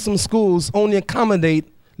 full-time Muslim schools only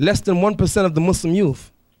accommodate less than 1% of the Muslim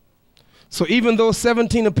youth. So even though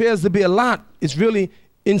 17 appears to be a lot, it's really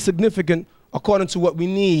insignificant according to what we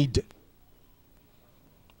need.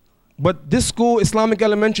 But this school, Islamic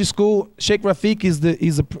Elementary School, Sheikh Rafiq is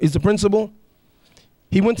the principal.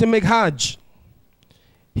 He went to make Hajj.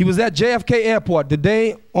 He was at JFK Airport the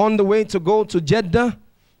day on the way to go to Jeddah,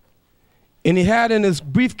 and he had in his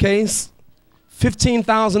briefcase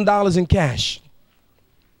 $15,000 in cash.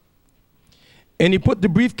 And he put the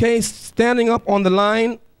briefcase standing up on the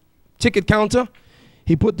line, ticket counter.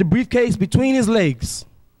 He put the briefcase between his legs.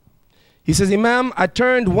 He says, Imam, I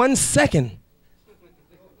turned 1 second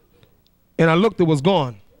and I looked, it was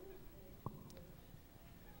gone.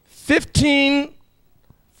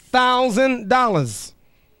 $15,000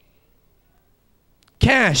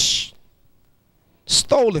 cash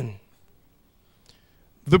stolen.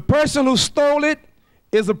 The person who stole it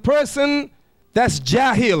is a person that's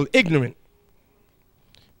jahil, ignorant,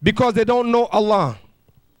 because they don't know Allah.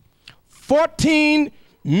 14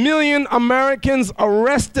 million Americans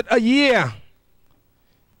arrested a year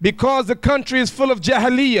because the country is full of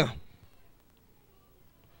jahiliyyah.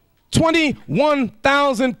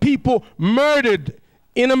 21,000 people murdered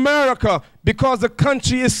in America because the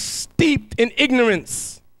country is steeped in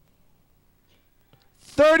ignorance.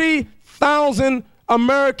 30,000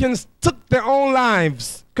 Americans took their own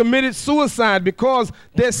lives, committed suicide because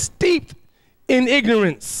they're steeped in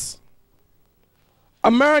ignorance.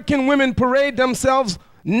 American women parade themselves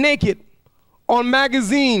naked on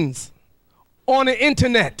magazines, on the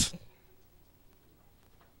internet.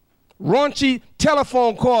 Raunchy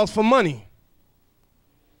telephone calls for money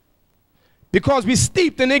because we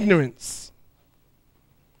steeped in ignorance.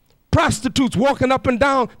 Prostitutes walking up and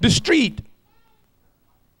down the street.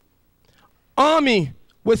 Army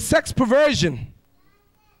with sex perversion.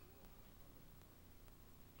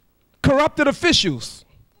 Corrupted officials.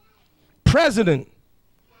 President.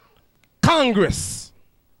 Congress.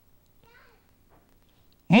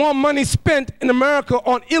 More money spent in America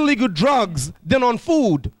on illegal drugs than on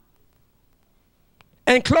food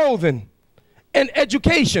and clothing and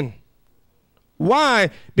education. Why?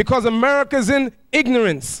 Because America's in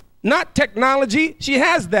ignorance, not technology. She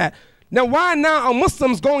has that. Now, why now are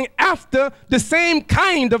Muslims going after the same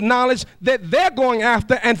kind of knowledge that they're going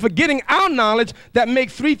after and forgetting our knowledge that make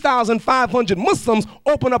 3,500 Muslims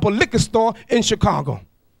open up a liquor store in Chicago?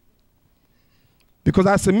 Because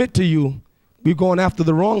I submit to you, we're going after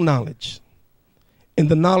the wrong knowledge. And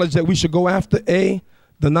the knowledge that we should go after, A,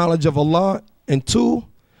 the knowledge of Allah, and 2,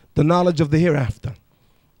 the knowledge of the hereafter.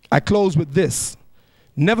 I close with this.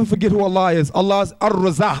 Never forget who Allah is. Allah is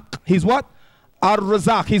Ar-Razaq. He's what?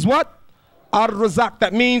 Ar-Razaq. He's what? Ar-Razaq.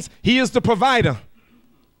 That means He is the provider.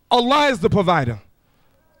 Allah is the provider.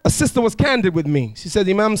 A sister was candid with me. She said,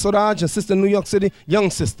 Imam Siraj, a sister in New York City,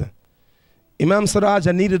 young sister. Imam Siraj,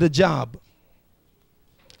 I needed a job.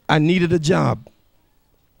 I needed a job.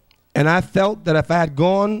 And I felt that if I had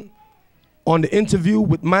gone on the interview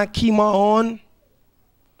with my kima on,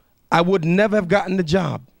 I would never have gotten the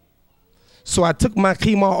job. So I took my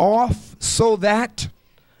kima off so that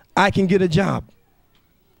I can get a job.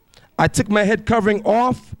 I took my head covering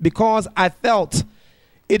off because I felt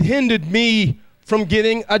it hindered me from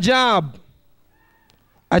getting a job.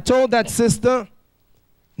 I told that sister,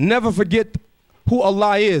 never forget who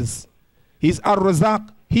Allah is. He's Ar-Razaq.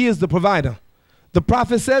 He is the provider. The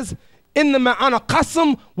Prophet says, إِنَّمَا أَنَا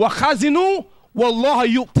قَسْمٌ وَخَازِنُ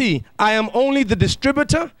وَاللَّهُ يُؤْتِي. I am only the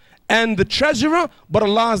distributor and the treasurer, but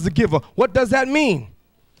Allah is the giver. What does that mean?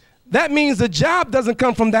 That means the job doesn't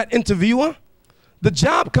come from that interviewer. The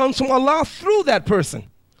job comes from Allah through that person.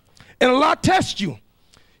 And Allah tests you.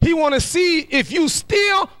 He want to see if you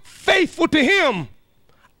still faithful to Him.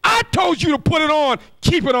 I told you to put it on,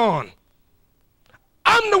 keep it on.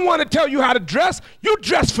 I'm the one to tell you how to dress. You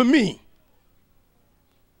dress for me.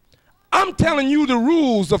 I'm telling you the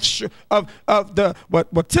rules of the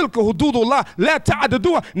what tilka hududullah la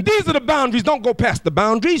ta'adduha. These are the boundaries. Don't go past the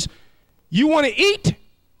boundaries. You want to eat?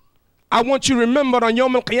 I want you to remember on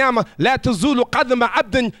Yawm al-Qiyamah, la tazulu qadama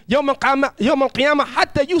abdin Yawm al-Qiyamah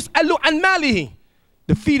hatta yus'alu an malihi.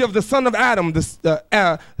 The feet of the son of Adam,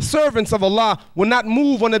 the servants of Allah, will not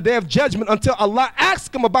move on the day of judgment until Allah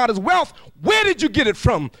asks him about his wealth. Where did you get it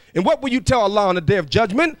from? And what will you tell Allah on the day of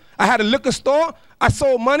judgment? I had a liquor store. I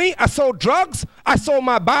sold money. I sold drugs. I sold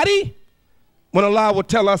my body. When Allah will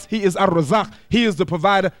tell us He is Ar-Razaq, He is the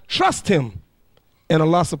provider, trust Him. And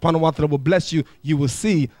Allah subhanahu wa ta'ala will bless you. You will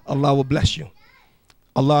see Allah will bless you.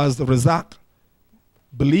 Allah is the Razaq.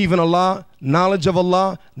 Believe in Allah, knowledge of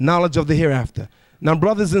Allah, knowledge of the hereafter. Now,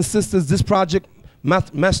 brothers and sisters, this project,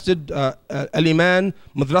 Masjid Al-Iman,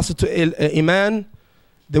 Madrasatul Al-Iman,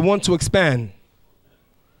 they want to expand.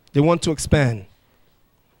 They want to expand.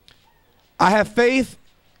 I have faith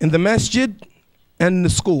in the masjid and the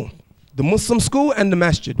school, the Muslim school and the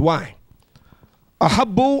masjid. Why?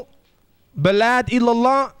 Ahabbu balad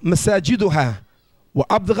illallah masajiduha wa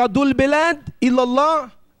abghadul bilad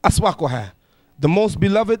illallah aswaquha. The most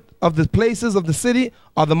beloved of the places of the city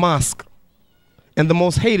are the mosque. And the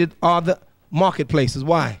most hated are the marketplaces.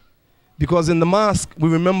 Why? Because in the mosque, we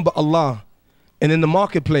remember Allah. And in the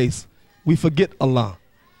marketplace, we forget Allah.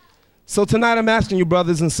 So tonight I'm asking you,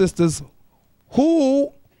 brothers and sisters,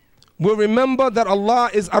 who will remember that Allah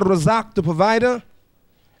is Ar-Razaq, the provider,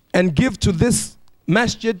 and give to this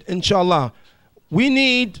masjid, inshallah? We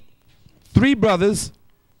need 3 brothers.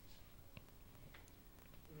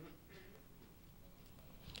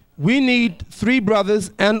 We need 3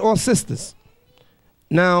 brothers and or sisters.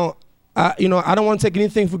 Now, I don't want to take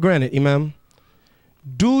anything for granted, Imam.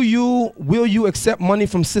 Will you accept money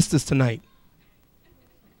from sisters tonight?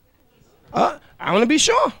 I want to be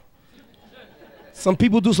sure. Some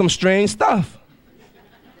people do some strange stuff.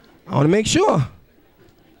 I want to make sure.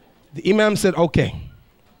 The Imam said, okay.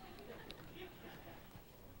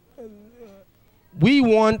 we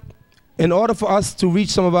want, in order for us to reach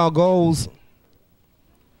some of our goals,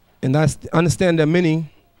 and I understand there are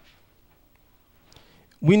many,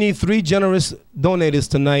 we need 3 generous donators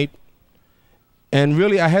tonight. And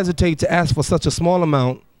really, I hesitate to ask for such a small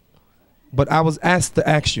amount, but I was asked to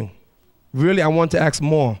ask you. Really, I want to ask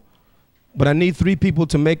more, but I need 3 people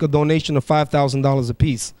to make a donation of $5,000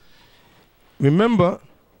 apiece. Remember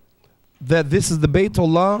that this is the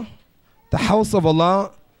Baytullah, the house of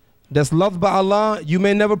Allah, that's loved by Allah. You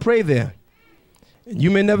may never pray there.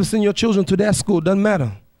 You may never send your children to that school, doesn't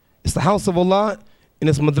matter. It's the house of Allah, and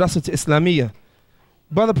it's Madrasa to Islamiyah.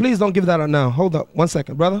 Brother, please don't give that out now. Hold up, 1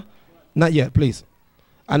 second, brother. Not yet, please.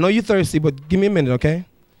 I know you're thirsty, but give me a minute, okay?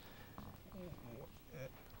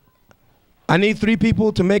 I need 3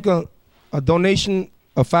 people to make a donation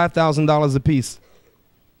of $5,000 apiece.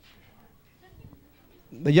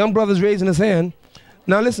 The young brother's raising his hand.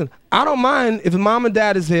 Now listen, I don't mind if mom and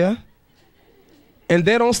dad is here and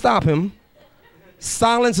they don't stop him.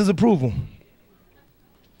 Silence is approval.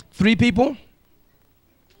 3 people.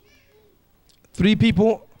 3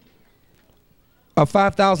 people of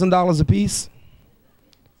 $5,000 apiece.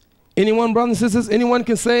 Anyone, brothers and sisters, anyone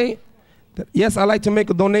can say that, yes, I'd like to make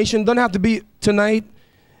a donation. Don't have to be tonight.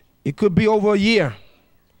 It could be over a year.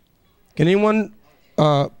 Can anyone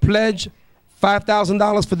pledge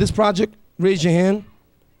 $5,000 for this project? Raise your hand.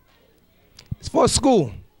 It's for a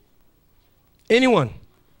school. Anyone?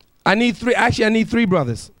 I need 3. Actually, I need 3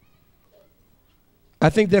 brothers. I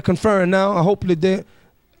think they're conferring now. I hope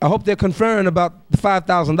they're conferring about the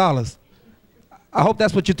 $5,000. I hope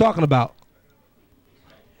that's what you're talking about.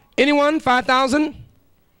 Anyone? 5,000?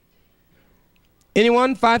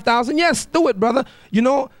 Anyone? 5,000? Yes, do it, brother. You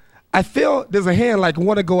know, I feel there's a hand like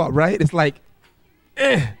want to go up, right? It's like,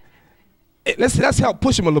 let's help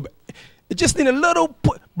push him a little bit. It just need a little,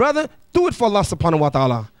 brother, do it for Allah subhanahu wa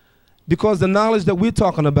ta'ala. Because the knowledge that we're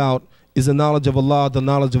talking about is the knowledge of Allah, the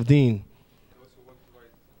knowledge of Deen.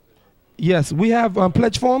 Yes, we have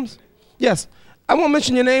pledge forms. Yes, I won't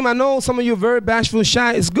mention your name. I know some of you are very bashful and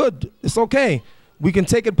shy. It's good. It's okay. We can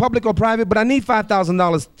take it public or private, but I need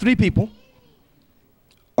 $5,000, 3 people.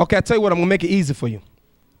 Okay, I tell you what, I'm going to make it easy for you.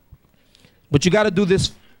 But you got to do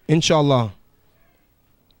this, inshallah.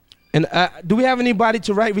 And do we have anybody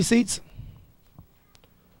to write receipts?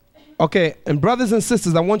 Okay, and brothers and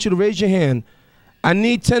sisters, I want you to raise your hand. I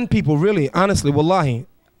need 10 people, really, honestly, wallahi.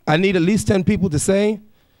 I need at least 10 people to say,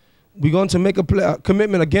 we're going to make a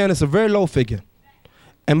commitment. Again, it's a very low figure.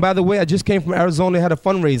 And by the way, I just came from Arizona. They had a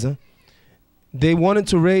fundraiser. They wanted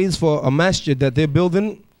to raise for a masjid that they're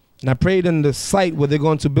building. And I prayed in the site where they're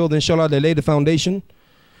going to build, inshallah. They laid the foundation.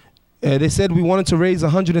 They said we wanted to raise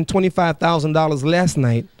 $125,000 last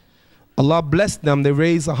night. Allah blessed them. They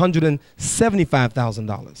raised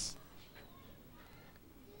 $175,000.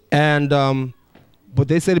 And, but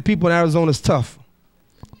they said the people in Arizona is tough.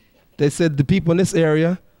 They said the people in this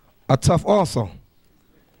area are tough also.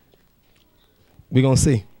 We're going to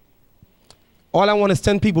see. All I want is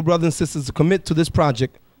 10 people, brothers and sisters, to commit to this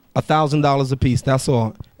project, $1,000 a piece. That's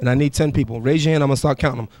all. And I need 10 people. Raise your hand. I'm going to start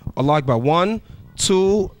counting them. Allah Akbar. 1,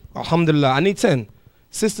 2, alhamdulillah. I need 10.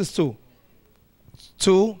 Sisters, 2.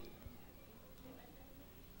 2.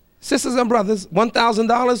 Sisters and brothers,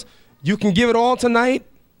 $1,000. You can give it all tonight,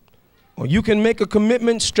 or you can make a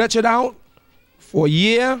commitment, stretch it out for a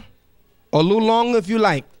year or a little longer if you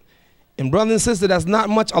like. And brothers and sisters, that's not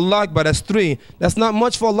much. Allah Akbar, that's 3. That's not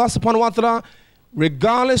much for Allah subhanahu wa ta'ala,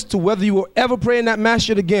 regardless to whether you will ever pray in that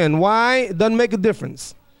masjid again. Why? It doesn't make a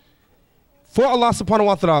difference. For Allah subhanahu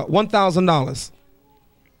wa ta'ala, $1,000.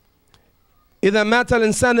 إِذَا مَاتَ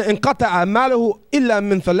الْإِنسَانُ انْقَطَعَ مَالُهُ إِلَّا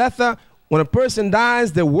مِنْ ثَلَاثَةٍ. When a person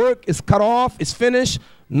dies, their work is cut off, it's finished,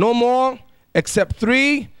 no more, except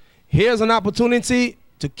 3. Here's an opportunity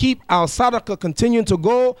to keep our sadaqah continuing to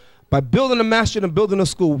go by building a masjid and building a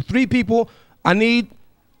school. 3 people, I need,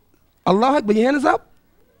 Allah Akbar, your hand is up?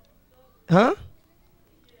 Huh?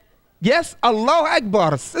 Yes, Allahu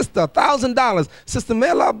Akbar, sister, $1,000. Sister, may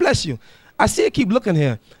Allah bless you. I see her keep looking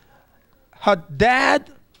here. Her dad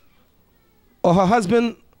or her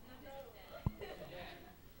husband,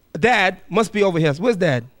 dad must be over here. Where's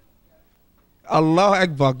dad? Allahu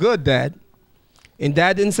Akbar, good dad. And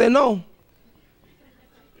dad didn't say no.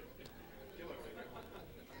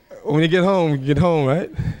 When you get home,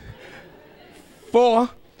 right? 4,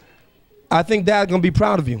 I think dad's gonna be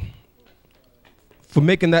proud of you for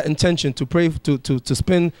making that intention to pray, to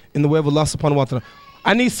spend in the way of Allah subhanahu wa ta'ala.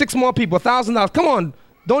 I need 6 more people, $1,000. Come on,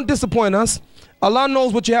 Don't disappoint us. Allah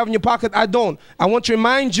knows what you have in your pocket. I don't. I want to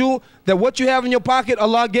remind you that what you have in your pocket,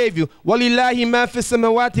 Allah gave you. وَلِلَّهِ مَا فِي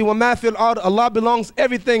السَّمَوَاتِ وَمَا فِي الْأَرْضِ. Allah belongs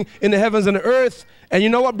everything in the heavens and the earth. And you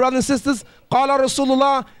know what, brothers and sisters? قَالَ رَسُولُ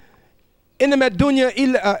اللَّهِ إِنَّمَا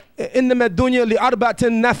الدُّنْيَا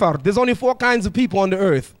لِأَرْبَعَةٍ نَفَرٍ. There's only 4 kinds of people on the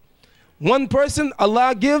earth. One person,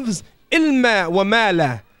 Allah gives ilma wa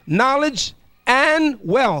mala, knowledge and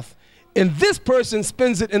wealth. And this person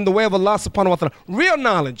spends it in the way of Allah subhanahu wa ta'ala. Real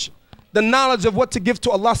knowledge. The knowledge of what to give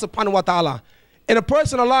to Allah subhanahu wa ta'ala. And a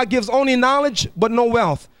person, Allah gives only knowledge but no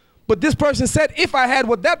wealth. But this person said, if I had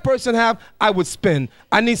what that person have, I would spend.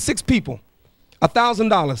 I need 6 people.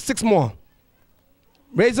 $1,000. 6 more.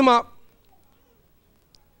 Raise them up.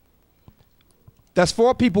 That's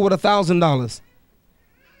 4 people with $1,000.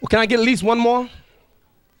 Well, can I get at least 1 more?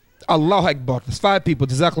 Allahu Akbar. That's 5 people.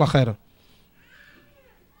 Jazakallah khairan.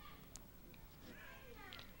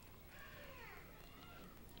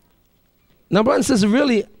 Now, brothers and sisters,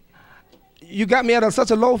 really, you got me at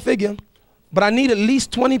such a low figure, but I need at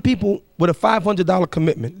least 20 people with a $500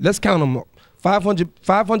 commitment. Let's count them up.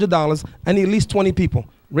 $500. I need at least 20 people.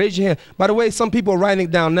 Raise your hand. By the way, some people are writing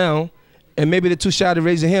it down now, and maybe they're too shy to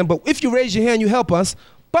raise their hand. But if you raise your hand, you help us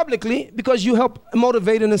publicly because you help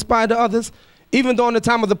motivate and inspire the others. Even though in the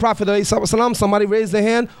time of the Prophet, somebody raised their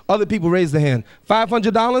hand, other people raised their hand.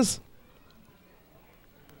 $500?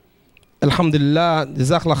 Alhamdulillah.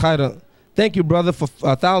 Jazakallah khairan. Thank you, brother, for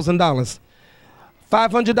 $1,000.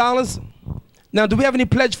 $500? Now, do we have any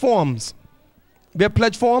pledge forms? We have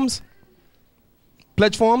pledge forms?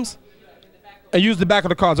 Pledge forms? And use the back of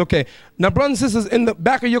the cards. Okay. Now, brothers and sisters, in the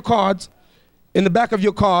back of your cards,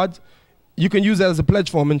 you can use that as a pledge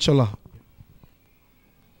form, inshallah.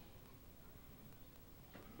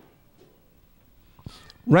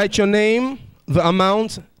 Write your name, the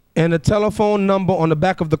amount, and a telephone number on the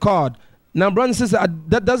back of the card. Now, brothers and sisters,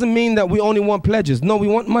 that doesn't mean that we only want pledges. No, we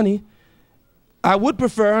want money. I would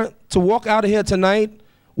prefer to walk out of here tonight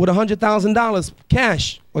with $100,000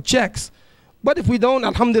 cash or checks. But if we don't,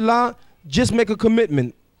 alhamdulillah, just make a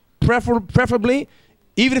commitment. Preferably,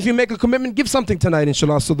 even if you make a commitment, give something tonight,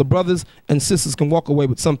 inshallah, so the brothers and sisters can walk away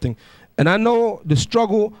with something. And I know the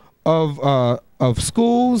struggle of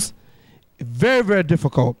schools, very, very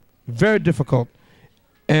difficult. Very difficult.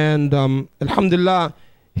 And alhamdulillah,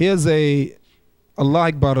 here's Allah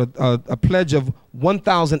Akbar, a pledge of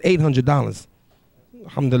 $1,800.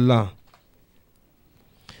 Alhamdulillah.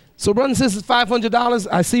 So brothers and sisters, $500.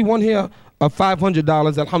 I see one here of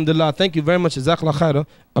 $500. Alhamdulillah. Thank you very much. Jazakallah khairah.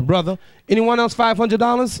 A brother. Anyone else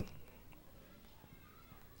 $500?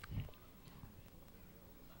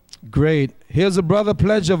 Great. Here's a brother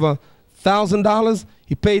pledge of $1,000.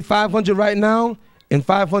 He paid $500 right now and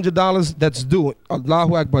 $500 that's due.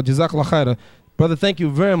 Allahu Akbar. Jazakallah khairah. Brother, thank you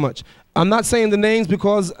very much. I'm not saying the names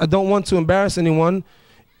because I don't want to embarrass anyone.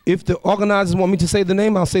 If the organizers want me to say the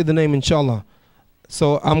name, I'll say the name, inshallah.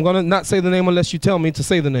 So I'm going to not say the name unless you tell me to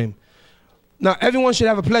say the name. Now, everyone should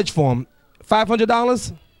have a pledge form.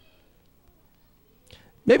 $500?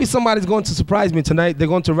 Maybe somebody's going to surprise me tonight. They're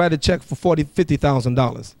going to write a check for $50,000,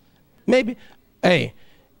 $50,000. Maybe. Hey,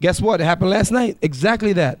 guess what? It happened last night.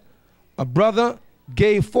 Exactly that. A brother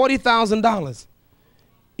gave $40,000.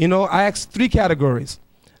 You know, I asked 3 categories.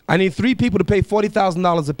 I need 3 people to pay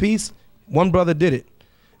 $40,000 apiece. One brother did it.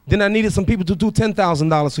 Then I needed some people to do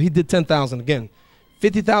 $10,000, so he did $10,000 again.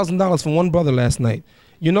 $50,000 from one brother last night.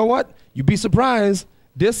 You know what? You'd be surprised.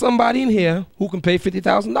 There's somebody in here who can pay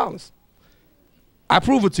 $50,000. I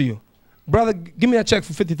prove it to you. Brother, give me that check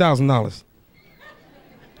for $50,000.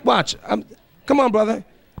 Watch. Come on, brother.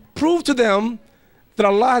 Prove to them that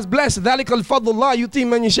Allah has blessed. ذَلِكَ الْفَضْلُ اللَّهِ يُؤْتِيهِ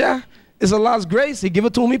مَن يَشَاءُ. It's Allah's grace. He give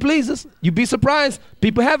it to whom He pleases. You'd be surprised.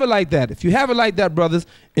 People have it like that. If you have it like that, brothers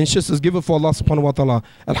and sisters, give it for Allah subhanahu wa ta'ala.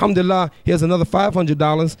 Alhamdulillah, here's another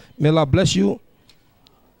 $500. May Allah bless you.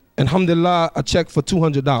 Alhamdulillah, a check for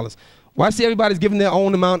 $200. Well, I see everybody's giving their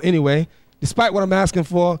own amount anyway. Despite what I'm asking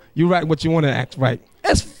for, you write what you want to act right.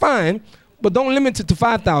 That's fine, but don't limit it to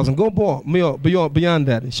 5,000. Go beyond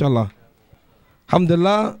that, inshallah.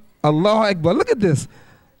 Alhamdulillah, Allahu Akbar. Look at this.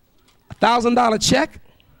 $1,000 check.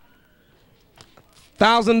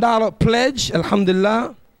 $1,000 pledge,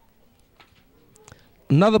 alhamdulillah.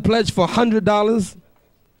 Another pledge for $100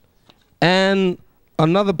 and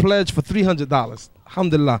another pledge for $300.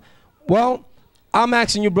 Alhamdulillah. Well, I'm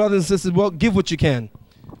asking you, brothers and sisters, well, give what you can,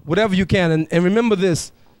 whatever you can. And remember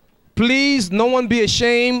this, please, no one be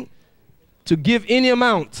ashamed to give any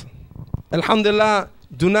amount. Alhamdulillah,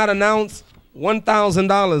 do not announce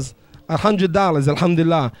 $1,000, $100,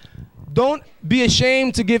 alhamdulillah. Don't be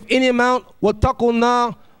ashamed to give any amount. وَاتَّقُوا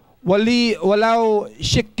النَّارَ وَلَوْ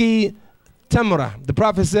شِقِّ tamra. The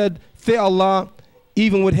Prophet said, fear Allah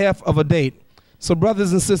even with half of a date. So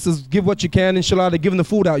brothers and sisters, give what you can, inshallah. They're giving the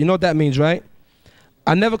food out. You know what that means, right?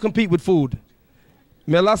 I never compete with food.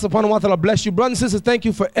 May Allah subhanahu wa ta'ala bless you. Brothers and sisters, thank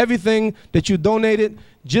you for everything that you donated.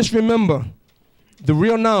 Just remember, the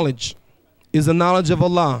real knowledge is the knowledge of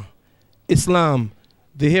Allah, Islam,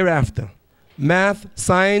 the hereafter. Math,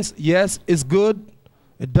 science, yes, is good.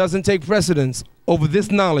 It doesn't take precedence over this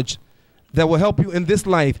knowledge that will help you in this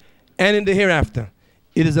life and in the hereafter.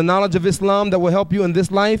 It is the knowledge of Islam that will help you in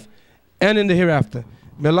this life and in the hereafter.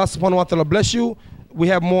 May Allah subhanahu wa ta'ala bless you. We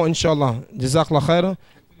have more, inshallah. Jazakallah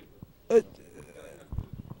khairah.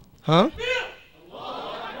 Huh?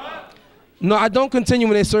 No, I don't continue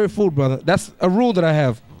when they serve food, brother. That's a rule that I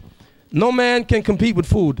have. No man can compete with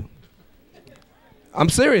food. I'm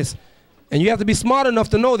serious. And you have to be smart enough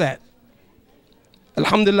to know that.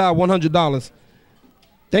 Alhamdulillah, $100.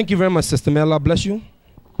 Thank you very much, sister. May Allah bless you.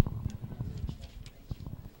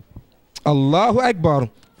 Allahu Akbar.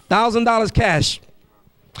 $1,000 cash.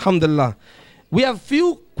 Alhamdulillah. We have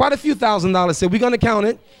quite a few $1,000. So we're going to count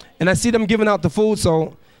it. And I see them giving out the food.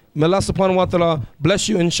 So may Allah subhanahu wa ta'ala bless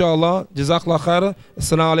you, inshallah. Jazakallah khairah.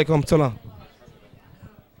 Assalamu alaikum wa rahmatullah.